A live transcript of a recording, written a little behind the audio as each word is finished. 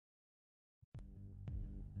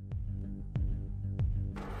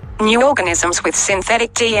New organisms with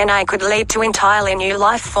synthetic DNA could lead to entirely new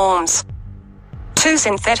life forms. 2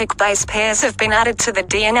 synthetic base pairs have been added to the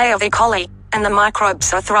DNA of E. coli, and the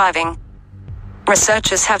microbes are thriving.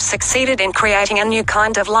 Researchers have succeeded in creating a new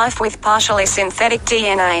kind of life with partially synthetic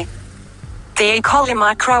DNA. The E. coli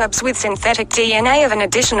microbes with synthetic DNA of an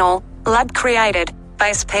additional, lab-created,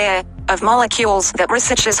 base pair of molecules that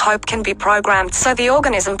researchers hope can be programmed so the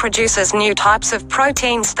organism produces new types of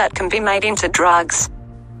proteins that can be made into drugs.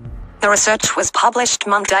 The research was published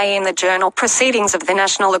Monday in the journal Proceedings of the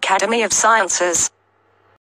National Academy of Sciences.